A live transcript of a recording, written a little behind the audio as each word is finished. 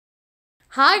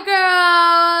Hi,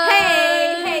 girls.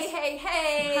 Hey.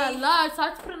 Hello. So I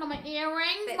just put it on my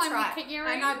earrings. That's my right. Mickey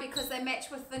earrings. I know, because they match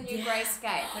with the new grey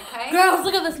Scape, okay? Girls,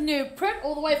 look at this new print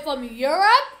all the way from Europe.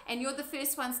 And you're the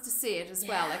first ones to see it as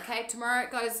well, okay? Tomorrow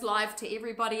it goes live to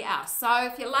everybody else. So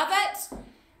if you love it,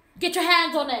 get your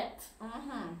hands on it.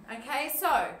 Okay, so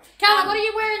Caroline, what are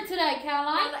you wearing today,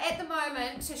 Caroline? well, at the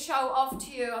moment, to show off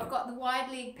to you, I've got the wide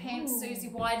leg pants, Susie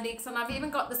wide legs, and I've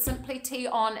even got the Simply Tee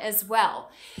on as well.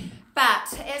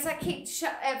 But as I keep,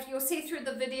 if you'll see through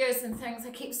the videos and things, I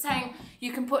keep saying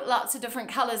you can put lots of different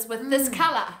colours with this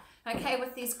colour, okay,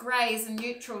 with these greys and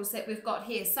neutrals that we've got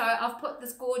here. So I've put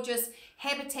this gorgeous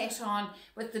habitat on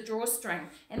with the drawstring,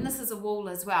 and this is a wool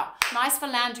as well. Nice for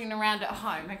lounging around at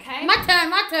home, okay? My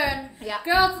turn. Yeah.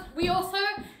 Girls, we also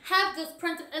have this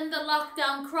printed in the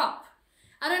lockdown crop.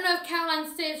 I don't know if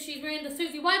Caroline says she's wearing the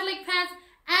Susie wide leg pants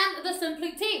and the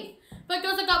Simply Tee. But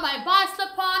girls, I got my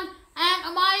bi-slip on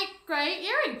and my grey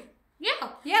earring. Yeah.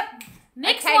 Yep.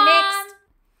 Next okay, one. next.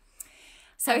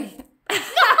 So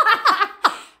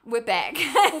we're back.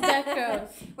 We're back, girls.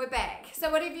 We're back.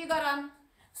 So what have you got on?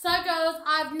 So girls,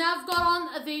 I've now got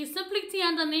on the Simply Tee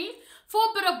underneath for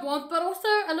a bit of warmth, but also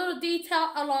a little detail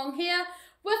along here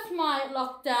with my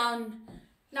lockdown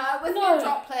Your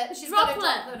droplet. She's got a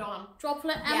droplet on.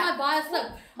 Droplet and my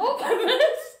bi-slip. Oh,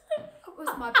 It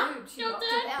was my boob. She knocked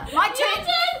it out. My turn.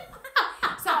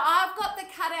 So I've got the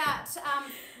cutout,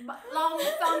 long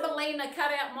Thumbelina,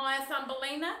 cutout Maya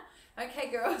Thumbelina.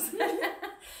 Okay, girls.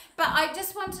 But I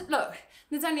just wanted, look,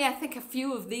 there's only, I think, a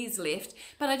few of these left,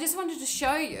 but I just wanted to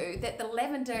show you that the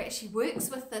lavender actually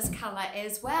works with this colour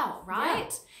as well,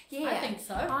 right? Yeah. I think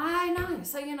so. I know.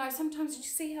 So, sometimes you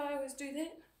see how I always do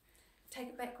that? Take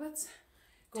it backwards.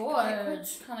 Good.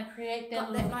 Kind of create that.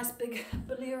 Got that nice big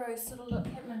bolero sort of look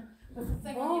happening with the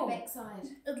thing on your backside.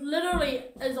 It literally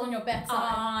is on your backside.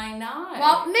 I know.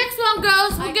 Well, next one,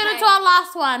 girls. We'll get into our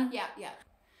last one. Yeah.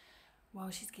 While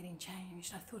she's getting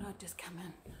changed, I thought I'd just come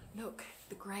in. Look,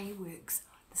 the grey works.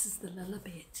 This is the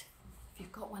Lilibet. If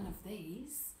you've got one of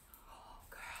these, oh,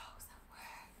 girls, that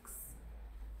works.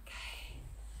 Okay,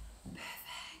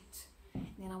 perfect. And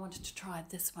then I wanted to try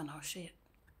this one. I'll share it.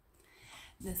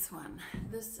 This one.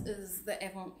 This is the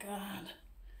Avant-Garde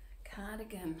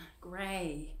cardigan,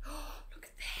 grey. Oh, look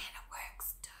at that, it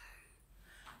works too.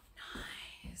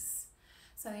 Nice.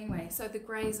 So anyway, so the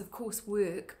greys of course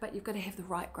work, but you've got to have the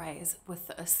right greys with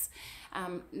this.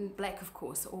 Black of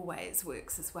course always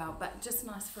works as well, but just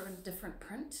nice for a different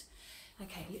print.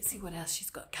 Okay, let's see what else she's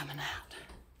got coming out.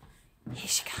 Here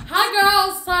she comes. Hi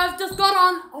girls, so I've just got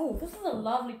on, oh, this is a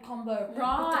lovely combo with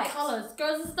Right. the colours.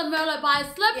 Girls, this is the Merlot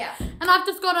bi-slip, Yeah. and I've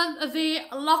just got on the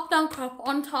lockdown crop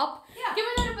on top, Yeah.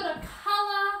 giving it a bit of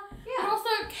colour, Yeah. but also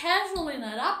casualing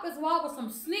it up as well with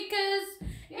some sneakers,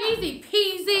 Yeah. easy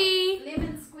peasy.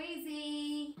 Lemon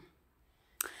squeezy.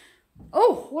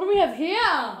 Oh, what do we have here?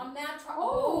 I'm now trying.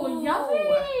 Oh,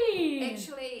 yummy.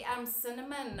 Actually,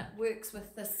 cinnamon works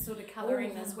with this sort of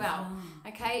colouring as well.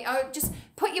 Okay, just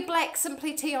put your black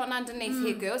Simply Tee on underneath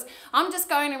here, girls. I'm just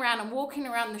going around and walking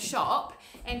around the shop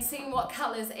and seeing what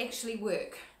colours actually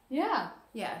work. Yeah.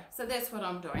 Yeah, so that's what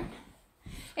I'm doing.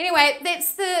 Anyway,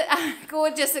 that's the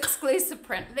gorgeous exclusive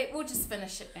print. We'll just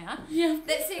finish it now. Yeah.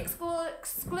 That's the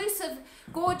exclusive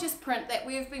gorgeous print that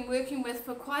we've been working with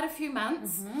for quite a few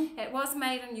months. It was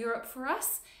made in Europe for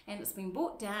us, and it's been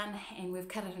bought down, and we've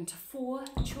cut it into 4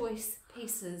 choice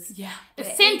pieces. Yeah. that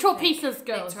Essential anything- pieces,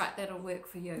 girls. That's right, that'll work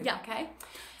for you. Yeah. Okay.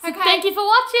 So thank you for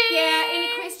watching. Yeah,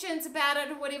 any questions about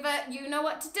it or whatever, you know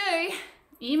what to do.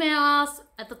 Email us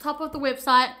at the top of the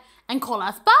website and call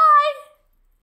us. Bye.